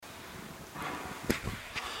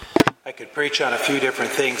could preach on a few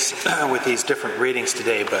different things with these different readings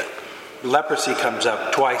today, but leprosy comes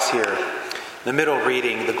up twice here. The middle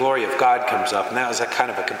reading, the glory of God comes up, and that was a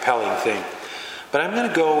kind of a compelling thing. But I'm going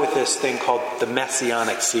to go with this thing called the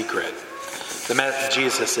Messianic secret.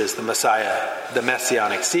 Jesus is the Messiah. The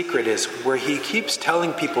Messianic secret is where he keeps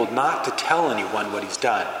telling people not to tell anyone what he's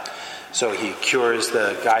done. So he cures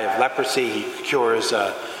the guy of leprosy, he cures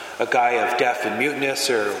a guy of deaf and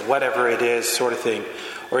muteness or whatever it is, sort of thing.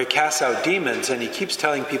 Or he casts out demons, and he keeps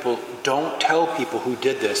telling people, don't tell people who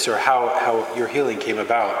did this or how your healing came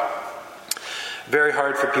about. Very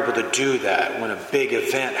hard for people to do that. When a big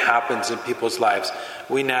event happens in people's lives,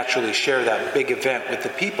 we naturally share that big event with the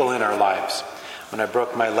people in our lives. When I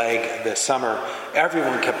broke my leg this summer,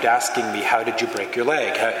 everyone kept asking me, how did you break your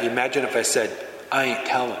leg? Imagine if I said, I ain't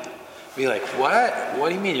telling. Be like, what? What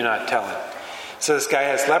do you mean you're not telling? So this guy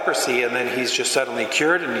has leprosy, and then he's just suddenly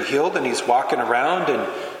cured and healed, and he's walking around,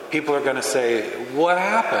 and people are going to say, what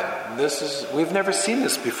happened? We've never seen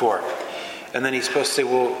this before. And then he's supposed to say,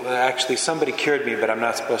 well, actually, somebody cured me, but I'm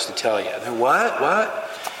not supposed to tell you. And then, what?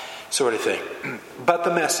 Sort of thing. But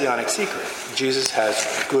the Messianic secret. Jesus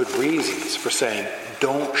has good reasons for saying,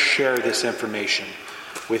 don't share this information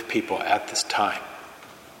with people at this time.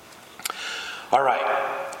 All right,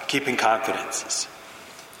 keeping confidences.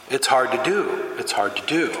 It's hard to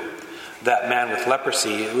do. That man with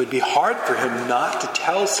leprosy, it would be hard for him not to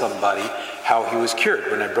tell somebody how he was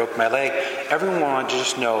cured. When I broke my leg, everyone wanted to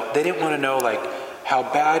just know. They didn't want to know, like, how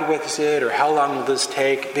bad was it or how long will this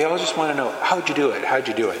take. They all just want to know, how'd you do it?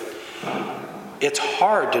 It's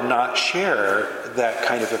hard to not share that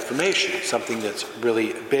kind of information, something that's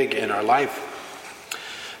really big in our life.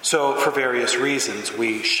 So for various reasons,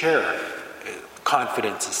 we share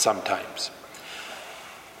confidences sometimes.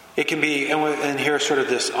 It can be, and here's sort of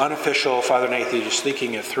this unofficial, Father Nathan just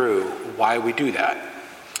thinking it through, why we do that.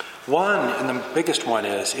 One, and the biggest one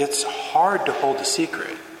is, it's hard to hold a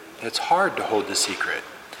secret.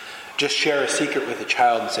 Just share a secret with a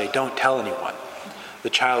child and say, don't tell anyone. The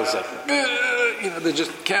child is like, they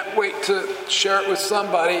just can't wait to share it with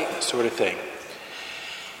somebody, sort of thing.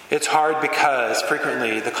 It's hard because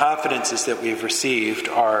frequently the confidences that we've received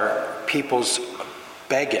are people's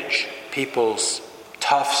baggage, people's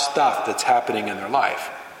tough stuff that's happening in their life.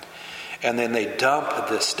 And then they dump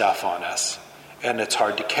this stuff on us, and it's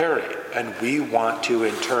hard to carry. And we want to,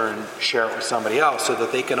 in turn, share it with somebody else so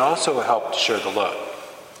that they can also help to share the load.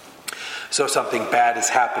 So something bad is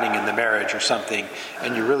happening in the marriage or something,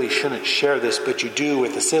 and you really shouldn't share this, but you do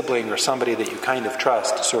with a sibling or somebody that you kind of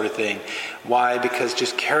trust, sort of thing. Why? Because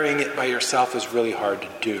just carrying it by yourself is really hard to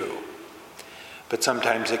do. But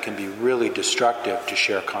sometimes it can be really destructive to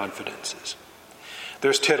share confidences.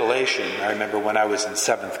 There's titillation. I remember when I was in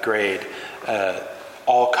 7th grade,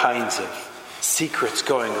 all kinds of secrets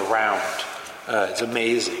going around. It's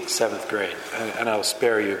amazing, 7th grade. And I'll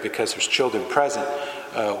spare you because there's children present.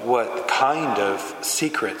 What kind of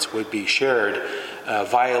secrets would be shared,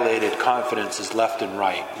 violated confidences left and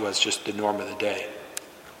right was just the norm of the day.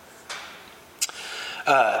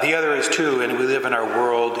 The other is too, and we live in our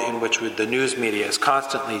world in which the news media is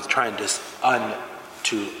constantly trying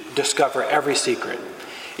to discover every secret.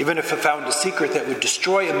 Even if it found a secret that would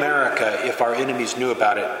destroy America if our enemies knew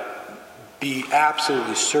about it, be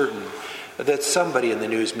absolutely certain that somebody in the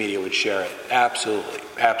news media would share it. Absolutely.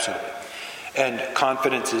 And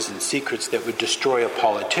confidences and secrets that would destroy a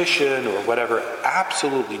politician or whatever,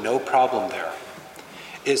 absolutely no problem there.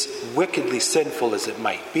 As wickedly sinful as it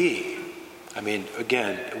might be, I mean,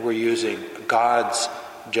 again, we're using God's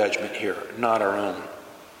judgment here, not our own.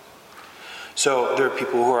 So there are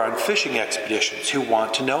people who are on fishing expeditions who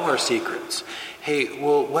want to know our secrets. Hey,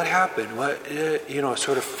 well, what happened?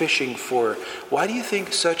 Sort of fishing for, why do you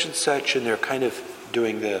think such and such, and they're kind of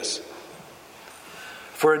doing this?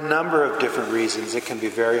 For a number of different reasons, it can be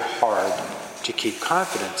very hard to keep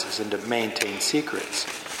confidences and to maintain secrets.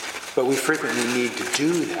 But we frequently need to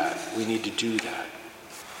do that.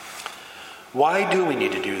 Why do we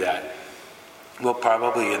need to do that? Well,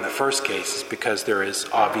 probably in the first case is because there is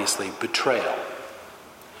obviously betrayal.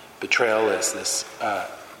 Betrayal is this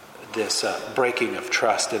breaking of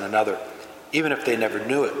trust in another. Even if they never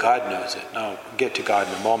knew it, God knows it. I'll get to God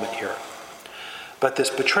in a moment here. But this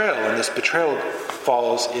betrayal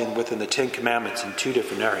falls within the 10 Commandments in 2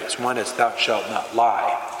 different areas. One is, thou shalt not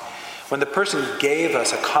lie. When the person gave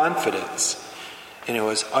us a confidence, and it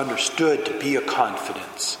was understood to be a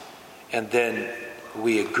confidence, and then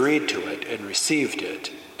we agreed to it and received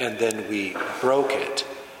it, and then we broke it,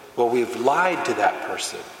 well, we've lied to that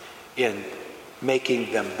person in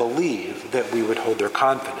making them believe that we would hold their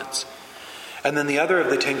confidence. And then the other of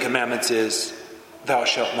the 10 Commandments is, thou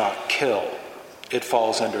shalt not kill, it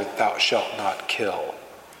falls under thou shalt not kill.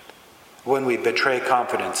 When we betray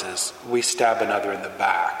confidences, we stab another in the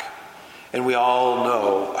back. And we all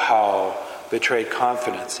know how betrayed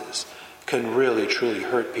confidences can really, truly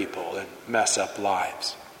hurt people and mess up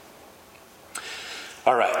lives.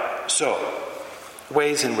 All right, so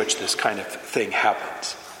ways in which this kind of thing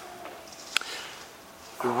happens.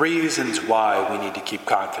 Reasons why we need to keep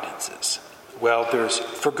confidences. Well, there's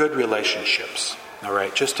for good relationships. All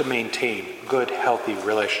right, just to maintain good, healthy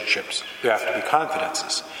relationships, there have to be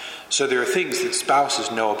confidences. So there are things that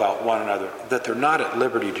spouses know about one another that they're not at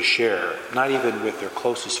liberty to share, not even with their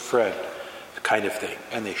closest friend, kind of thing,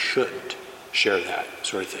 and they shouldn't share that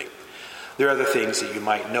sort of thing. There are other things that you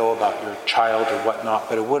might know about your child or whatnot,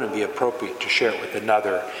 but it wouldn't be appropriate to share it with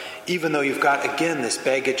another, even though you've got, again, this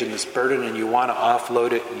baggage and this burden and you want to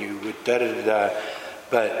offload it and you would da-da-da-da,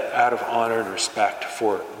 but out of honor and respect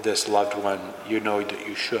for this loved one, you know that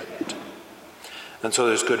you shouldn't. And so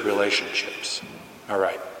there's good relationships. All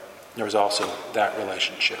right. There's also that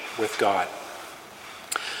relationship with God.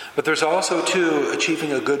 But there's also, too,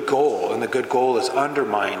 achieving a good goal, and the good goal is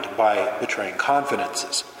undermined by betraying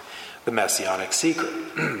confidences. The Messianic secret.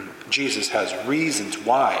 Jesus has reasons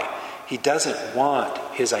why he doesn't want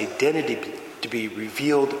his identity to be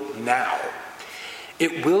revealed now.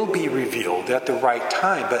 It will be revealed at the right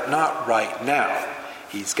time, but not right now.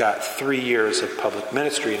 He's got 3 years of public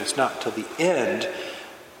ministry, and it's not till the end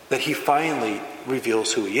that he finally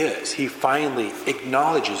reveals who he is. He finally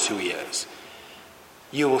acknowledges who he is.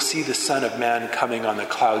 You will see the Son of Man coming on the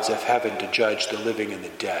clouds of heaven to judge the living and the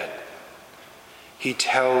dead. He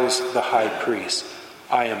tells the high priest,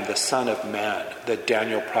 I am the Son of Man that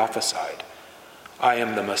Daniel prophesied. I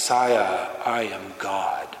am the Messiah. I am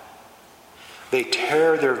God. They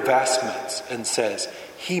tear their vestments and says,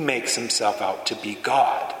 he makes himself out to be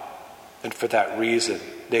God. And for that reason,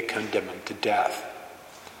 they condemn him to death.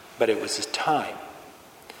 But it was his time.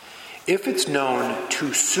 If it's known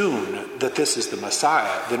too soon that this is the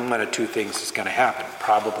Messiah, then one of two things is going to happen,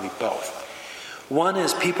 probably both. One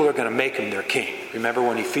is people are going to make him their king. Remember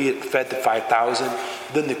when he fed the 5,000?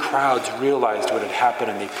 Then the crowds realized what had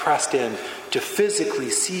happened and they pressed in to physically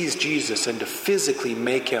seize Jesus and to physically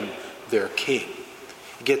make him their king.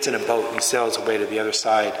 He gets in a boat and he sails away to the other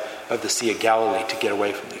side of the Sea of Galilee to get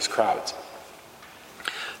away from these crowds.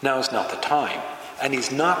 Now is not the time. And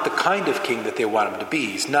he's not the kind of king that they want him to be.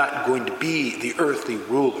 He's not going to be the earthly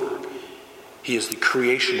ruler. He is the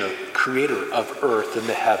creator of earth and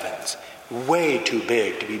the heavens. Way too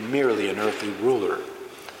big to be merely an earthly ruler.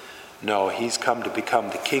 No, he's come to become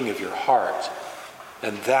the king of your heart.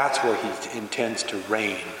 And that's where he intends to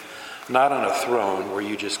reign. Not on a throne where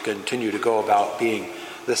you just continue to go about being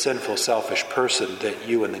the sinful, selfish person that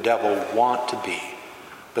you and the devil want to be,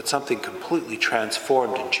 but something completely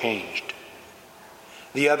transformed and changed.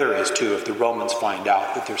 The other is, too, if the Romans find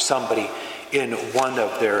out that there's somebody in one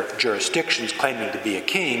of their jurisdictions claiming to be a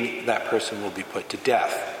king, that person will be put to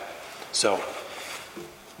death. So,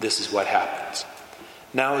 this is what happens.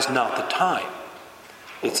 Now is not the time.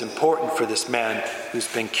 It's important for this man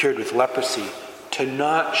who's been cured with leprosy to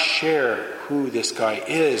not share who this guy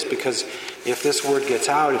is, because if this word gets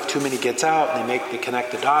out, if too many gets out, and they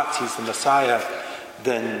connect the dots, he's the Messiah,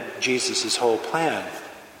 then Jesus' whole plan,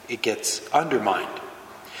 it gets undermined.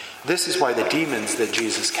 This is why the demons that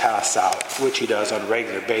Jesus casts out, which he does on a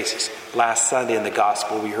regular basis. Last Sunday in the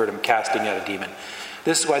gospel, we heard him casting out a demon.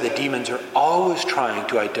 This is why the demons are always trying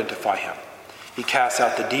to identify him. He casts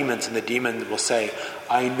out the demons, and the demon will say,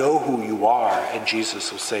 I know who you are, and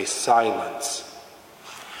Jesus will say, silence.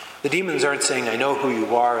 The demons aren't saying, I know who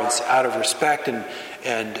you are, and it's out of respect and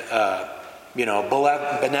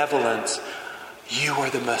benevolence. You are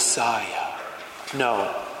the Messiah.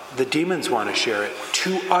 No, the demons want to share it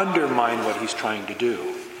to undermine what he's trying to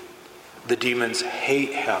do. The demons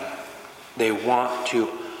hate him. They want to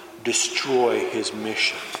destroy his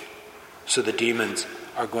mission. So the demons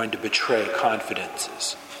are going to betray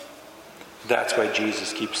confidences. That's why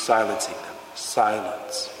Jesus keeps silencing them.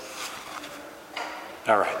 Silence.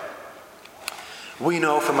 All right. We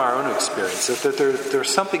know from our own experience that there's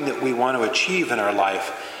something that we want to achieve in our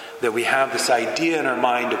life, that we have this idea in our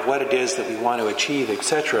mind of what it is that we want to achieve,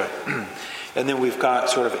 etc. And then we've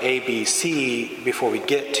got sort of A, B, C before we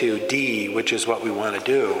get to D, which is what we want to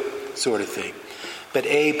do, sort of thing. But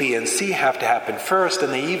A, B, and C have to happen first,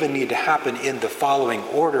 and they even need to happen in the following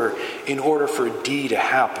order in order for D to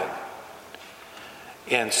happen.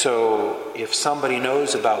 And so if somebody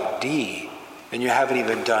knows about D, and you haven't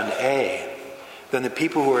even done A, then the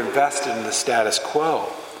people who are invested in the status quo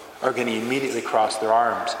are going to immediately cross their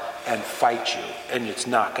arms and fight you, and it's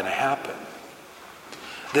not going to happen.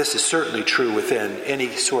 This is certainly true within any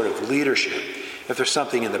sort of leadership. If there's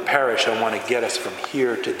something in the parish I want to get us from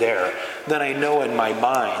here to there, then I know in my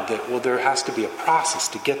mind that, well, there has to be a process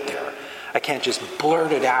to get there. I can't just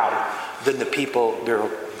blurt it out. Then there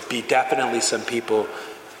will be definitely some people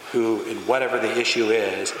who, in whatever the issue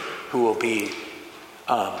is, who will be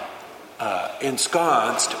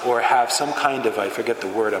ensconced or have some kind of, I forget the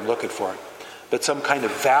word I'm looking for, but some kind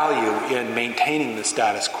of value in maintaining the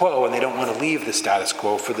status quo, and they don't want to leave the status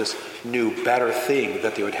quo for this new, better thing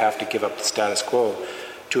that they would have to give up the status quo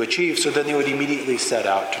to achieve. So then they would immediately set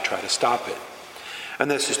out to try to stop it. And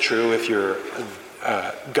this is true if you're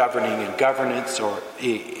governing in governance or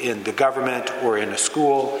in the government or in a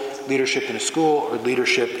school, leadership in a school or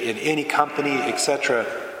leadership in any company, etc.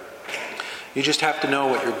 You just have to know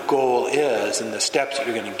what your goal is and the steps that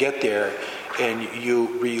you're going to get there, and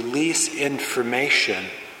you release information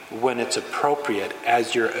when it's appropriate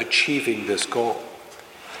as you're achieving this goal.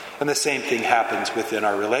 And the same thing happens within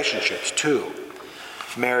our relationships too.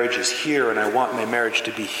 Marriage is here, and I want my marriage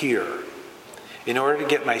to be here. In order to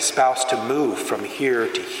get my spouse to move from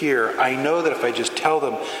here to here, I know that if I just tell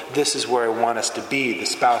them this is where I want us to be, the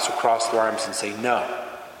spouse will cross their arms and say, no,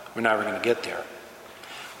 we're never going to get there.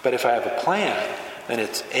 But if I have a plan, and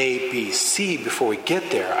it's A, B, C before we get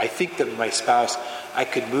there, I think that I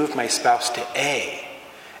could move my spouse to A.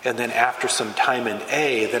 And then after some time in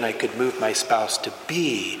A, then I could move my spouse to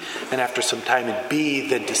B. And after some time in B,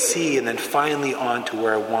 then to C, and then finally on to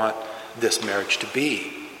where I want this marriage to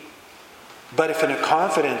be. But if a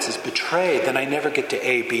confidence is betrayed, then I never get to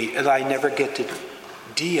A, B, and I never get to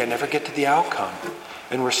D. I never get to the outcome.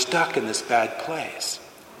 And we're stuck in this bad place.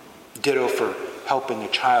 Ditto for helping a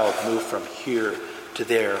child move from here to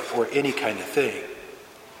there or any kind of thing.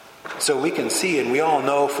 So we can see, and we all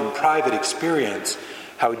know from private experience,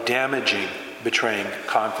 how damaging betraying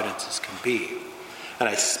confidences can be. And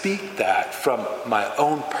I speak that from my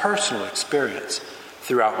own personal experience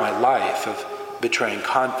throughout my life of betraying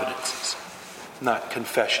confidences. Not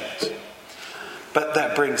confessions. But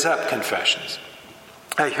that brings up confessions.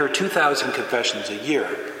 I hear 2,000 confessions a year.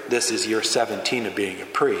 This is year 17 of being a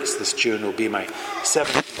priest. This June will be my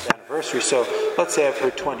 70th anniversary. So let's say I've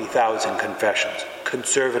heard 20,000 confessions,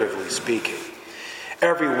 conservatively speaking.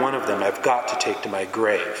 Every one of them I've got to take to my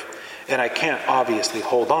grave. And I can't obviously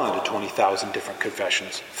hold on to 20,000 different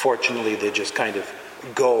confessions. Fortunately, they just kind of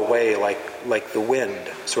go away like the wind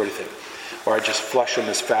sort of thing. Or I just flush them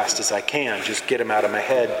as fast as I can, just get them out of my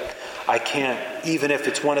head. I can't, even if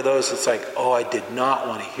it's one of those that's like, oh, I did not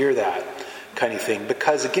want to hear that kind of thing.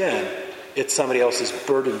 Because again, it's somebody else's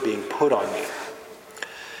burden being put on me.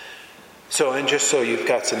 So, and just so you've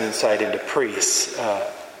got some insight into priests,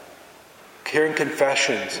 hearing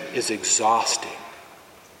confessions is exhausting.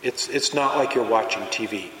 It's not like you're watching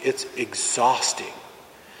TV. It's exhausting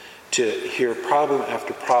to hear problem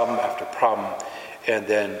after problem after problem, and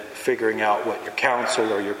then figuring out what your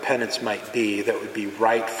counsel or your penance might be that would be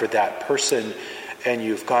right for that person. And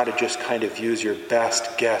you've got to just kind of use your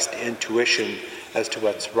best guessed intuition as to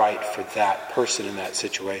what's right for that person in that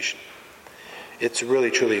situation. It's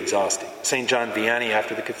really, truly exhausting. St. John Vianney,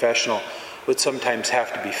 after the confessional, would sometimes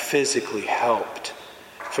have to be physically helped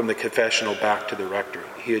from the confessional back to the rectory.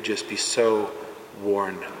 He would just be so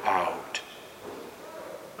worn out.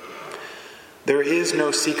 There is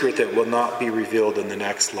no secret that will not be revealed in the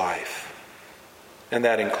next life. And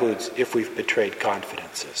that includes if we've betrayed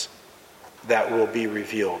confidences. That will be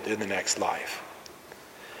revealed in the next life.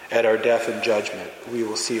 At our death and judgment, we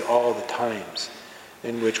will see all the times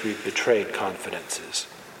in which we've betrayed confidences.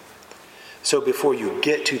 So before you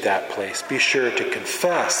get to that place, be sure to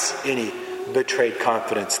confess any betrayed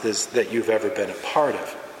confidences that you've ever been a part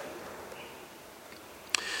of.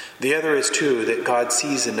 The other is, too, that God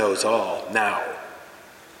sees and knows all now.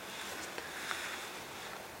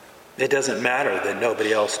 It doesn't matter that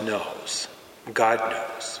nobody else knows. God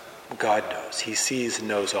knows. God knows. He sees and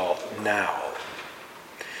knows all now.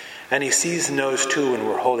 And he sees and knows, too, when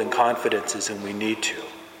we're holding confidences and we need to.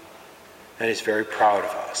 And he's very proud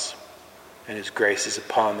of us. And his grace is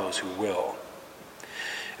upon those who will.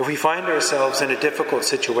 If we find ourselves in a difficult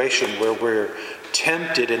situation where we're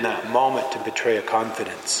tempted in that moment to betray a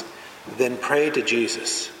confidence, then pray to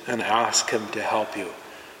Jesus and ask him to help you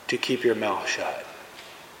to keep your mouth shut,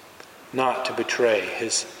 not to betray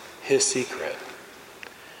his secret.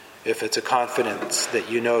 If it's a confidence that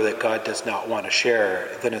you know that God does not want to share,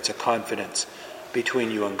 then it's a confidence between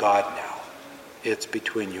you and God now. It's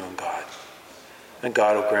between you and God. And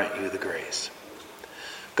God will grant you the grace.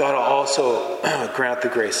 God will also grant the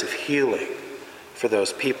grace of healing for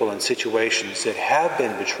those people and situations that have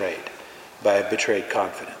been betrayed by a betrayed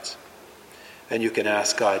confidence. And you can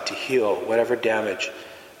ask God to heal whatever damage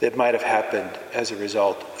that might have happened as a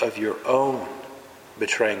result of your own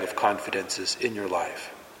betraying of confidences in your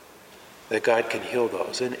life. That God can heal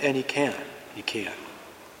those, and He can. He can.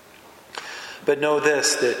 But know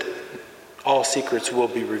this, that all secrets will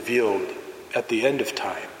be revealed at the end of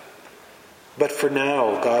time. But for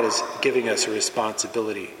now, God is giving us a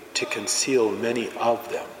responsibility to conceal many of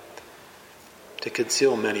them. To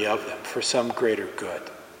conceal many of them for some greater good.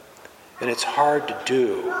 And it's hard to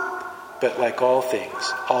do, but like all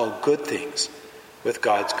things, all good things, with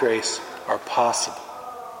God's grace are possible.